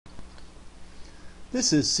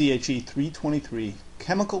This is CHE 323,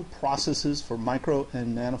 Chemical Processes for Micro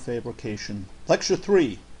and Nanofabrication. Lecture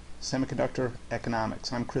 3, Semiconductor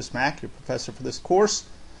Economics. I'm Chris Mack, your professor for this course,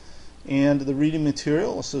 and the reading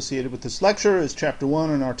material associated with this lecture is Chapter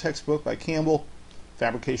 1 in our textbook by Campbell,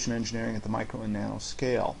 Fabrication Engineering at the Micro and Nano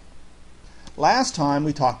Scale. Last time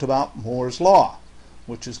we talked about Moore's Law,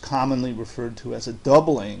 which is commonly referred to as a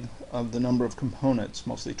doubling of the number of components,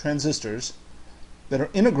 mostly transistors, that are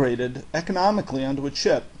integrated economically onto a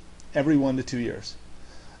chip every 1 to 2 years.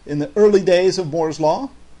 In the early days of Moore's Law,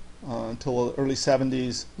 until the early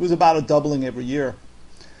 70s, it was about a doubling every year.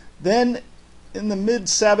 Then in the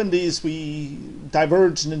mid-70s, we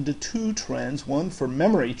diverged into two trends, one for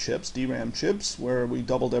memory chips, DRAM chips, where we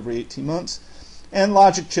doubled every 18 months, and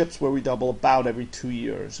logic chips, where we double about every 2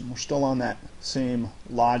 years. And we're still on that same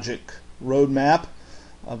logic roadmap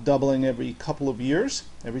of doubling every couple of years,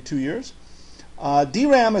 every 2 years.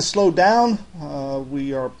 DRAM has slowed down.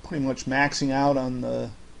 We are pretty much maxing out on the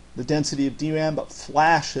density of DRAM, but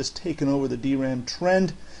Flash has taken over the DRAM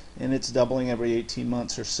trend, and it's doubling every 18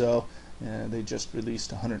 months or so. They just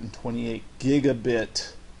released 128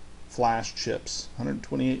 gigabit Flash chips,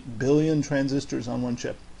 128 billion transistors on one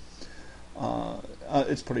chip.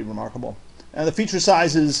 It's pretty remarkable. And the feature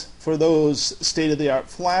sizes for those state-of-the-art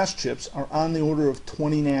Flash chips are on the order of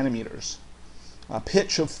 20 nanometers. A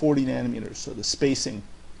pitch of 40 nanometers, so the spacing,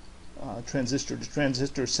 transistor to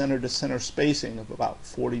transistor, center to center spacing of about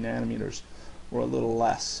 40 nanometers or a little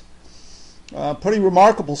less. Pretty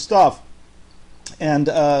remarkable stuff. And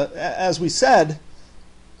as we said,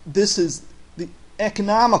 this is the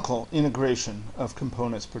economical integration of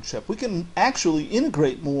components per chip. We can actually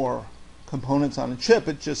integrate more components on a chip,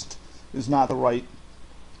 it just is not the right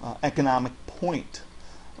economic point.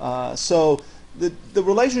 So the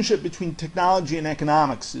relationship between technology and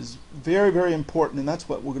economics is very, very important, and that's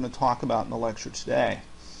what we're going to talk about in the lecture today.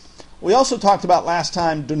 We also talked about last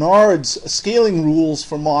time Dennard's scaling rules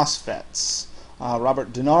for MOSFETs.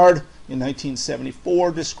 Robert Dennard in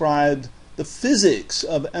 1974 described the physics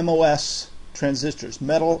of MOS transistors,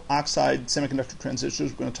 metal oxide semiconductor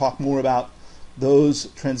transistors. We're going to talk more about those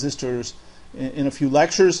transistors in a few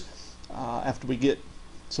lectures after we get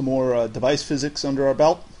some more device physics under our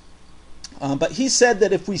belt. But he said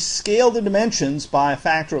that if we scale the dimensions by a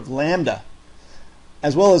factor of lambda,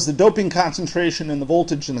 as well as the doping concentration and the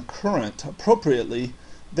voltage and the current appropriately,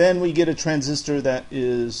 then we get a transistor that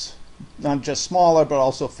is not just smaller but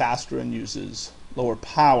also faster and uses lower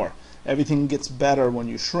power. Everything gets better when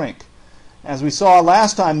you shrink. As we saw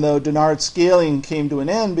last time, though, Dennard's scaling came to an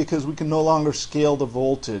end because we can no longer scale the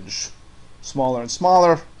voltage. Smaller and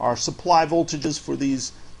smaller. Our supply voltages for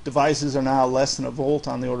these devices are now less than a volt,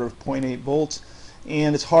 on the order of 0.8 volts,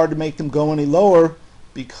 and it's hard to make them go any lower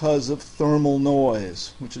because of thermal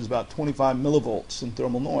noise, which is about 25 millivolts in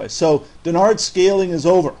thermal noise. So Dennard's scaling is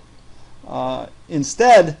over.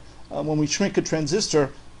 Instead, when we shrink a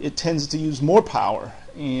transistor, it tends to use more power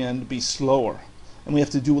and be slower. And we have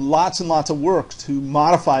to do lots and lots of work to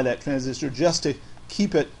modify that transistor just to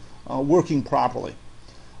keep it working properly.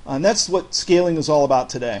 And that's what scaling is all about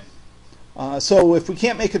today. So if we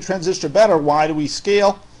can't make a transistor better, why do we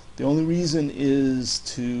scale? The only reason is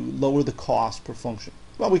to lower the cost per function.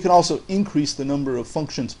 Well, we can also increase the number of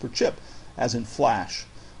functions per chip, as in Flash.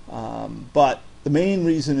 But the main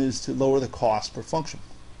reason is to lower the cost per function.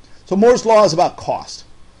 So Moore's Law is about cost.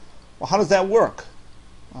 Well, how does that work?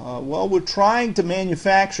 Well, we're trying to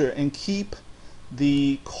manufacture and keep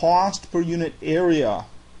the cost per unit area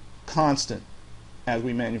constant as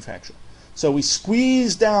we manufacture. So we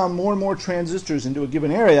squeeze down more and more transistors into a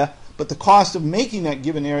given area, but the cost of making that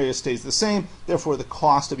given area stays the same. Therefore, the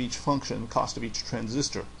cost of each function, the cost of each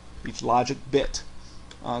transistor, each logic bit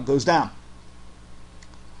goes down.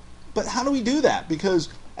 But how do we do that? Because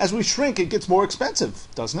as we shrink, it gets more expensive,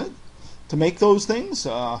 doesn't it, to make those things?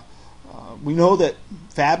 We know that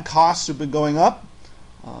fab costs have been going up.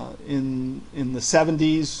 In the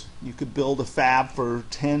 70s, you could build a fab for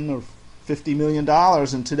 $10 or $50 million,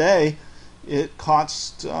 and today it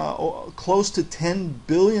costs close to $10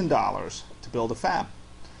 billion to build a fab.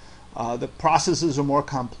 The processes are more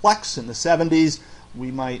complex. In the 70s, we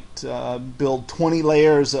might build 20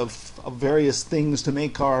 layers of various things to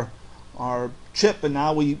make our chip, and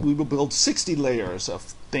now we will build 60 layers of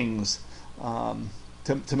things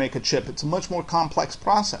to make a chip. It's a much more complex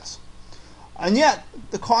process. And yet,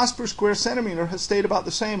 the cost per square centimeter has stayed about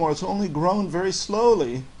the same, or it's only grown very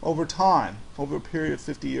slowly over time, over a period of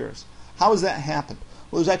 50 years. How has that happened?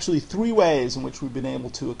 Well, there's actually three ways in which we've been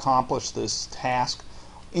able to accomplish this task: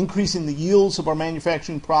 increasing the yields of our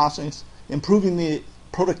manufacturing process, improving the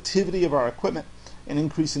productivity of our equipment, and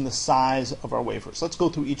increasing the size of our wafers. Let's go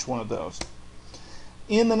through each one of those.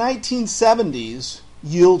 In the 1970s,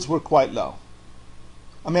 yields were quite low.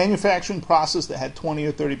 A manufacturing process that had 20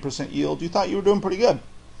 or 30% yield, you thought you were doing pretty good.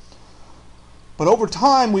 But over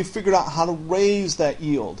time, we figured out how to raise that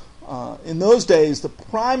yield. In those days, the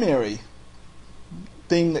primary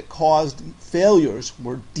thing that caused failures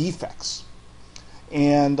were defects.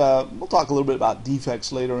 And we'll talk a little bit about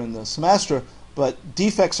defects later in the semester, but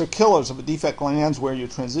defects are killers. If a defect lands where your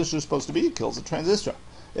transistor is supposed to be, it kills the transistor,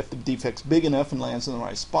 if the defect's big enough and lands in the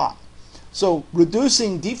right spot. So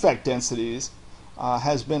reducing defect densities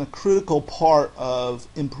has been a critical part of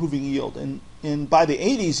improving yield. And by the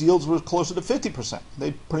 80s, yields were closer to 50%.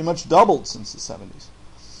 They pretty much doubled since the 70s.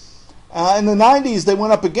 In the 90s, they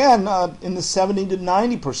went up again in the 70 to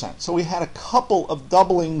 90%. So we had a couple of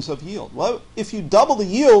doublings of yield. Well, if you double the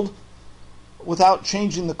yield without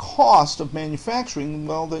changing the cost of manufacturing,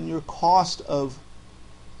 well, then your cost of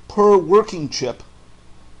per working chip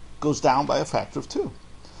goes down by a factor of 2.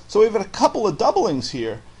 So we've had a couple of doublings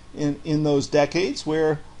here in those decades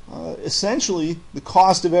where essentially the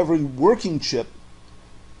cost of every working chip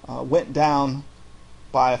went down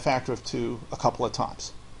by a factor of 2 a couple of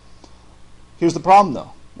times. Here's the problem,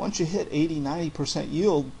 though. Once you hit 80-90%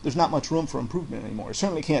 yield, there's not much room for improvement anymore. You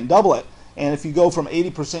certainly can't double it. And if you go from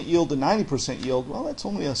 80% yield to 90% yield, well, that's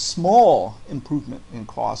only a small improvement in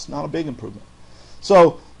cost, not a big improvement.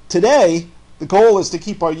 So today, the goal is to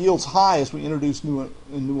keep our yields high as we introduce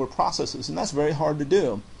newer processes, and that's very hard to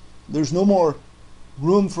do. There's no more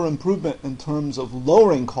room for improvement in terms of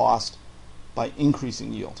lowering cost by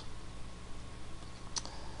increasing yield.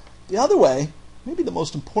 The other way, maybe the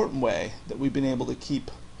most important way that we've been able to keep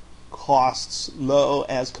costs low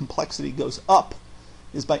as complexity goes up,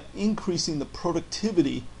 is by increasing the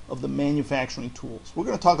productivity of the manufacturing tools. We're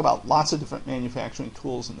going to talk about lots of different manufacturing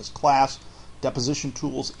tools in this class: deposition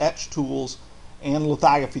tools, etch tools, and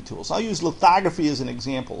lithography tools. I'll use lithography as an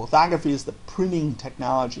example. Lithography is the printing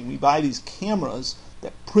technology. We buy these cameras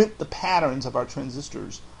that print the patterns of our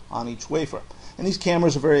transistors on each wafer. And these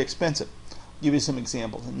cameras are very expensive. I'll give you some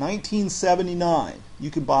examples. In 1979, you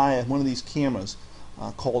could buy one of these cameras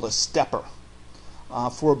called a stepper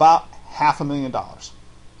for about $500,000.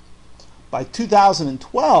 By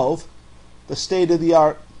 2012, the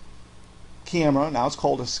state-of-the-art camera, now it's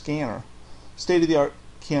called a scanner, state-of-the-art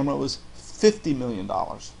camera was $50 million.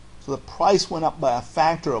 So the price went up by a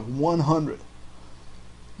factor of 100.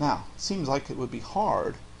 Now, it seems like it would be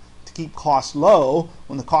hard to keep costs low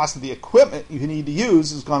when the cost of the equipment you need to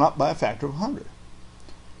use has gone up by a factor of 100.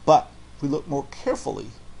 But if we look more carefully,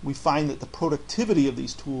 we find that the productivity of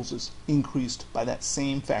these tools is increased by that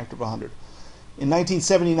same factor of 100. In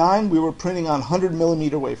 1979, we were printing on 100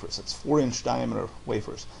 millimeter wafers. That's 4-inch diameter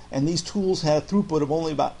wafers. And these tools had a throughput of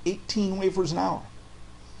only about 18 wafers an hour.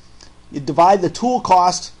 You divide the tool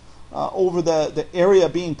cost over the area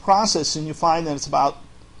being processed, and you find that it's about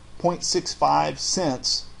 0.65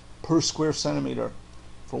 cents per square centimeter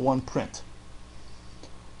for one print.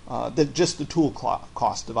 Just the tool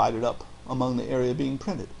cost divided up among the area being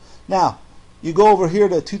printed. Now, you go over here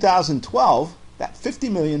to 2012, that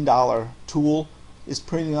 $50 million tool is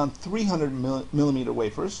printing on 300 millimeter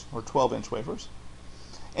wafers, or 12-inch wafers,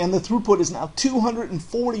 and the throughput is now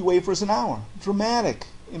 240 wafers an hour. Dramatic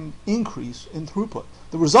increase in throughput.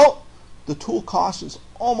 The result, the tool cost is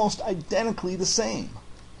almost identically the same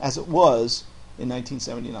as it was in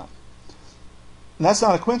 1979. And that's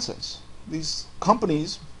not a coincidence. These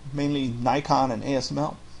companies, mainly Nikon and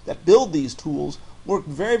ASML, that build these tools work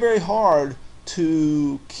very, very hard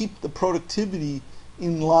to keep the productivity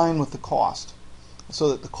in line with the cost, so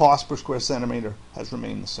that the cost per square centimeter has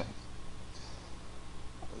remained the same.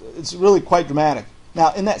 It's really quite dramatic.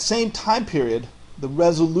 Now, in that same time period, the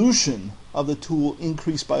resolution of the tool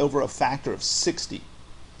increased by over a factor of 60.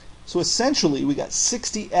 So essentially, we got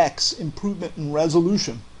 60x improvement in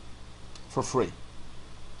resolution for free,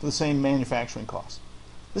 for the same manufacturing cost.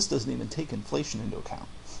 This doesn't even take inflation into account,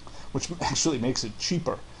 which actually makes it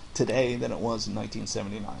cheaper today than it was in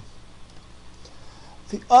 1979.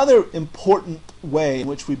 The other important way in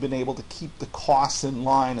which we've been able to keep the costs in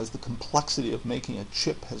line as the complexity of making a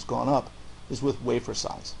chip has gone up is with wafer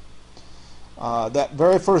size. That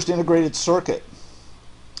very first integrated circuit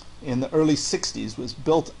in the early 60s was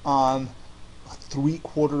built on a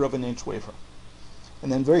 3/4 of an inch wafer.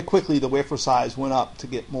 And then very quickly the wafer size went up to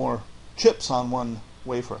get more chips on one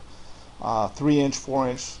wafer. 3-inch,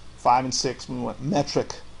 4-inch, 5 and 6, we went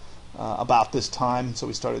metric about this time, so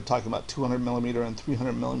we started talking about 200 millimeter and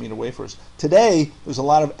 300 millimeter wafers. Today, there's a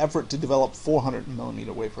lot of effort to develop 400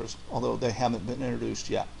 millimeter wafers, although they haven't been introduced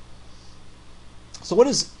yet. So what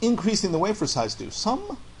does increasing the wafer size do?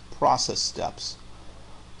 Some process steps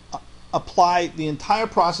apply the entire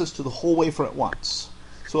process to the whole wafer at once.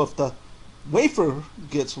 So if the wafer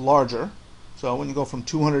gets larger, so when you go from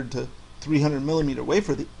 200 to 300 millimeter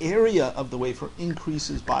wafer, the area of the wafer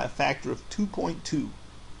increases by a factor of 2.2.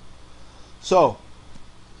 So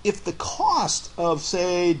if the cost of,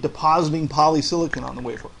 say, depositing polysilicon on the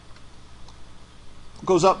wafer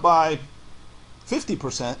goes up by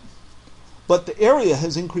 50%, but the area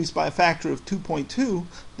has increased by a factor of 2.2,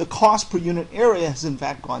 the cost per unit area has in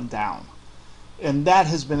fact gone down. And that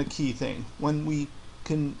has been a key thing. When we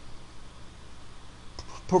can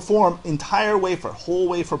perform entire wafer, whole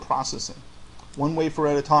wafer processing, one wafer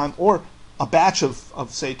at a time, or a batch of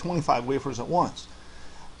say 25 wafers at once,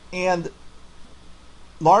 and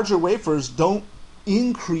larger wafers don't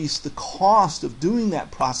increase the cost of doing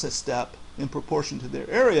that process step in proportion to their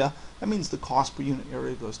area, that means the cost per unit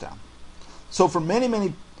area goes down. So for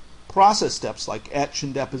many process steps like etch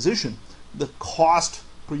and deposition, the cost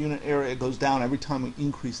per unit area goes down every time we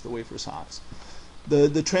increase the wafer size.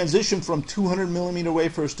 The transition from 200 millimeter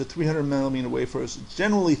wafers to 300 millimeter wafers is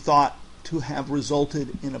generally thought to have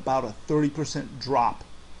resulted in about a 30% drop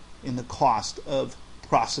in the cost of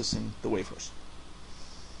processing the wafers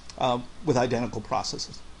with identical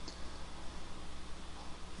processes.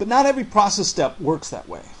 But not every process step works that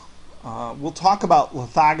way. We'll talk about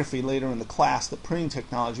lithography later in the class, the printing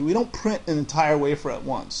technology. We don't print an entire wafer at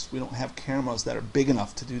once. We don't have cameras that are big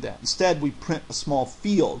enough to do that. Instead, we print a small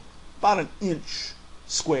field, about an inch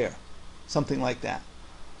square, something like that.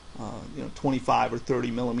 25 or 30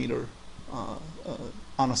 millimeter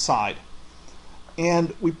on a side.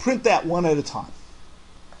 And we print that one at a time.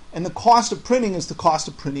 And the cost of printing is the cost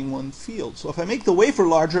of printing one field. So if I make the wafer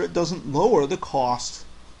larger, it doesn't lower the cost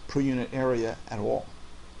per unit area at all.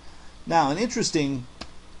 Now, an interesting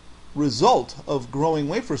result of growing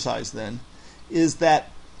wafer size then is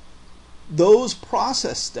that those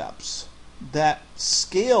process steps that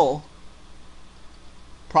scale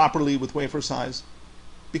properly with wafer size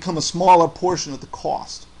become a smaller portion of the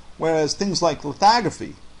cost, whereas things like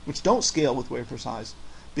lithography, which don't scale with wafer size,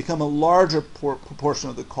 become a larger proportion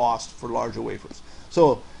of the cost for larger wafers.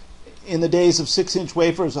 So in the days of 6-inch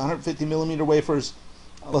wafers, 150 millimeter wafers,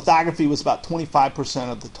 lithography was about 25%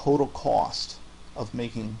 of the total cost of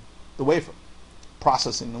making the wafer,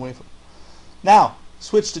 processing the wafer. Now,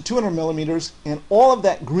 switch to 200 millimeters, and all of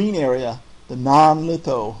that green area, the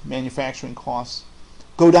non-litho manufacturing costs,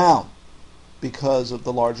 go down because of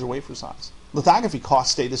the larger wafer size. Lithography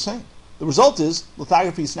costs stay the same. The result is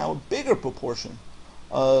lithography is now a bigger proportion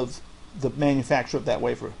of the manufacture of that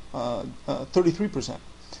wafer, 33%.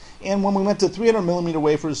 And when we went to 300 millimeter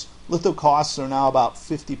wafers, litho costs are now about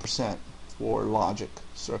 50% for logic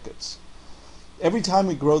circuits. Every time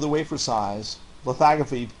we grow the wafer size,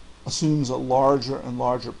 lithography assumes a larger and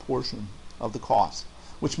larger portion of the cost,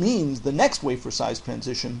 which means the next wafer size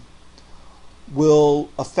transition will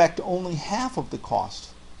affect only half of the cost,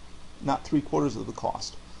 not 3/4 of the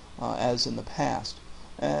cost, as in the past.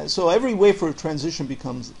 So every wafer transition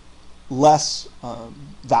becomes less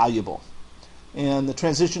valuable. And the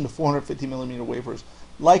transition to 450 millimeter wafers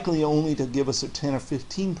likely only to give us a 10 or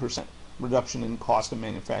 15% reduction in cost of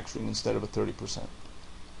manufacturing instead of a 30%.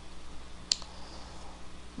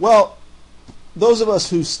 Well, those of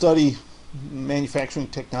us who study manufacturing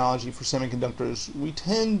technology for semiconductors, we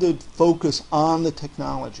tend to focus on the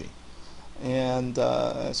technology. And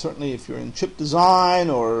certainly if you're in chip design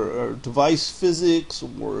or device physics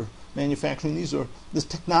or manufacturing, this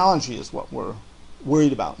technology is what we're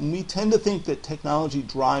worried about. And we tend to think that technology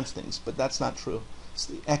drives things, but that's not true. It's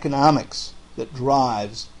the economics that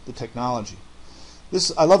drives the technology.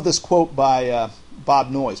 I love this quote by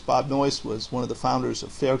Bob Noyce. Bob Noyce was one of the founders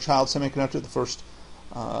of Fairchild Semiconductor, the first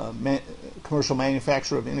commercial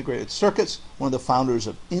manufacturer of integrated circuits, one of the founders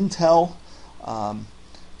of Intel.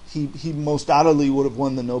 He most undoubtedly would have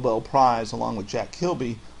won the Nobel Prize along with Jack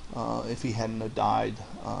Kilby if he hadn't died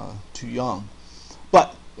too young.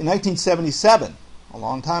 But in 1977, a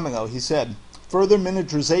long time ago, he said, "Further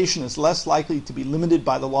miniaturization is less likely to be limited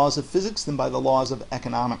by the laws of physics than by the laws of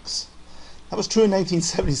economics." That was true in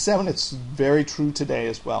 1977. It's very true today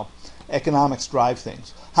as well. Economics drive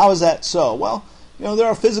things. How is that so? Well, there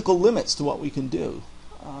are physical limits to what we can do.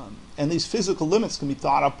 And these physical limits can be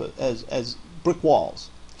thought up as brick walls.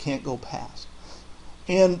 Can't go past.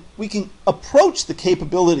 And we can approach the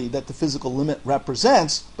capability that the physical limit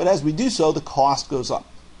represents, but as we do so, the cost goes up.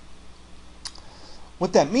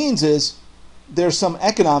 What that means is there's some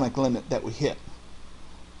economic limit that we hit.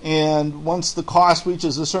 And once the cost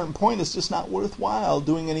reaches a certain point, it's just not worthwhile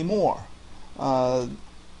doing any more.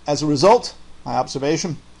 As a result, My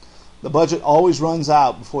observation, the budget always runs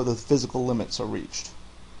out before the physical limits are reached.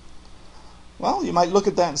 Well, you might look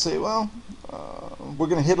at that and say, well, we're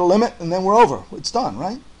going to hit a limit and then we're over. It's done,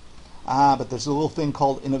 right? But there's a little thing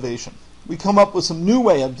called innovation. We come up with some new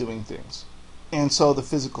way of doing things, and so the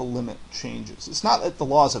physical limit changes. It's not that the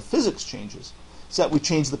laws of physics changes, it's that we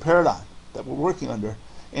change the paradigm that we're working under,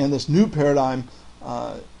 and this new paradigm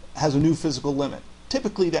has a new physical limit.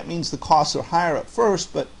 Typically that means the costs are higher at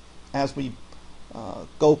first, but as we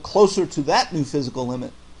go closer to that new physical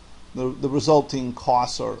limit, the resulting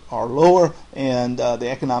costs are lower, and the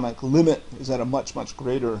economic limit is at a much, much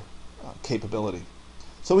greater capability.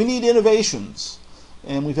 So we need innovations,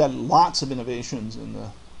 and we've had lots of innovations in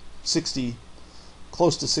the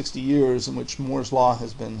close to 60 years in which Moore's Law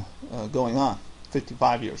has been going on,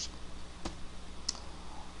 55 years.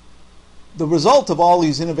 The result of all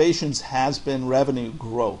these innovations has been revenue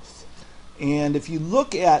growth. And if you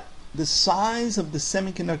look at the size of the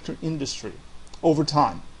semiconductor industry over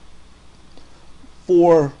time,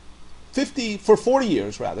 for 40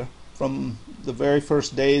 years rather, from the very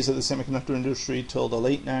first days of the semiconductor industry till the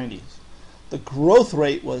late 90s, the growth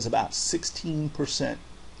rate was about 16%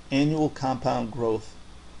 annual compound growth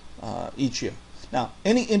each year. Now,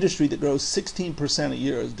 any industry that grows 16% a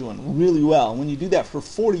year is doing really well. When you do that for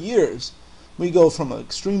 40 years, we go from an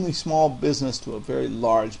extremely small business to a very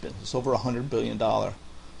large business, over $100 billion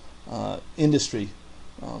industry,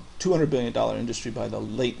 $200 billion industry by the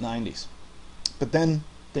late 90s. But then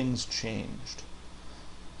things changed.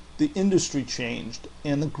 The industry changed,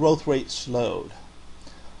 and the growth rate slowed.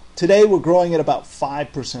 Today we're growing at about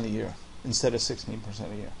 5% a year instead of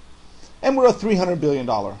 16% a year. And we're a $300 billion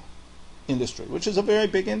industry, which is a very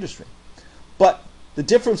big industry. But the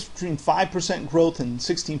difference between 5% growth and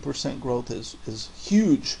 16% growth is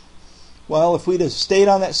huge. Well, if we'd have stayed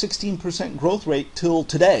on that 16% growth rate till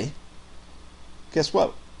today, guess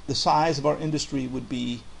what? The size of our industry would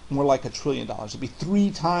be more like $1 trillion. It'd be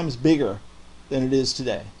 3 times bigger than it is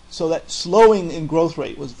today. So that slowing in growth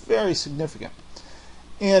rate was very significant.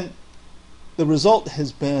 And the result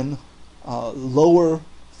has been lower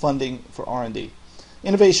funding for R&D.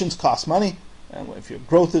 Innovations cost money, and if your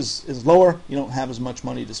growth is lower, you don't have as much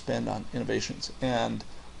money to spend on innovations. And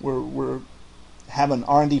we're have an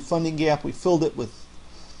R&D funding gap. We filled it with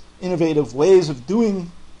innovative ways of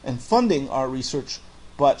doing and funding our research,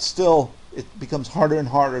 but still it becomes harder and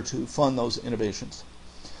harder to fund those innovations.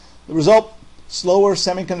 The result, slower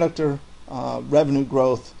semiconductor revenue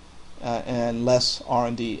growth and less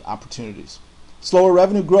R&D opportunities. Slower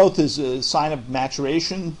revenue growth is a sign of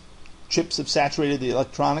maturation. Chips have saturated the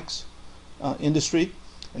electronics industry,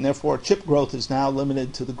 and therefore chip growth is now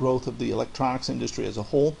limited to the growth of the electronics industry as a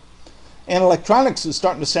whole. And electronics is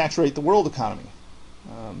starting to saturate the world economy.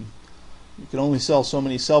 You can only sell so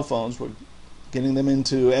many cell phones. We're getting them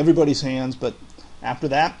into everybody's hands, but after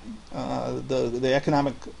that, the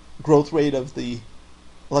economic growth rate of the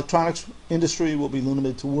electronics industry will be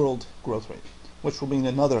limited to world growth rate, which will mean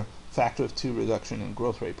another factor of 2 reduction in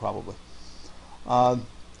growth rate probably.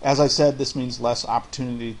 As I said, this means less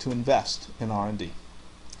opportunity to invest in R&D.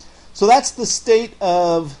 So that's the state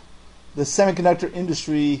of the semiconductor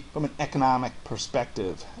industry from an economic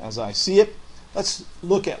perspective as I see it. Let's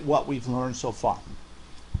look at what we've learned so far.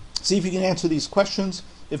 See if you can answer these questions.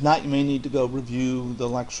 If not, you may need to go review the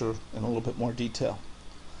lecture in a little bit more detail.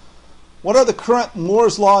 What are the current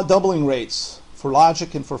Moore's Law doubling rates for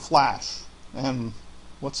logic and for flash? And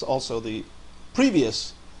what's also the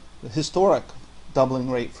historic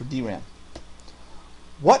doubling rate for DRAM?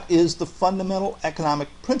 What is the fundamental economic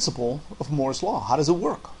principle of Moore's Law? How does it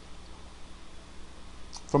work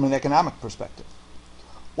from an economic perspective?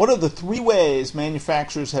 What are the 3 ways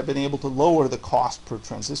manufacturers have been able to lower the cost per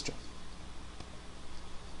transistor?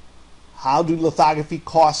 How do lithography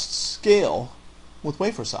costs scale with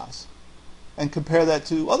wafer size? And compare that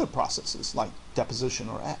to other processes like deposition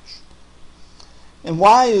or etch. And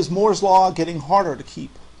why is Moore's Law getting harder to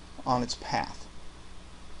keep on its path?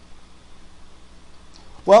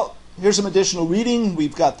 Well, here's some additional reading.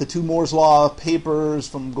 We've got the 2 Moore's Law papers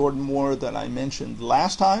from Gordon Moore that I mentioned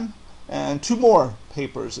last time, and 2 more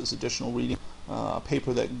papers as additional reading. A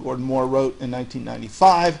paper that Gordon Moore wrote in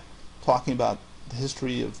 1995 talking about the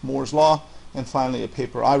history of Moore's Law, and finally a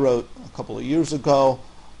paper I wrote a couple of years ago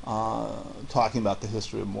talking about the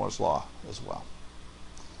history of Moore's Law as well.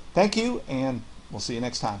 Thank you, and we'll see you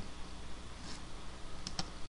next time.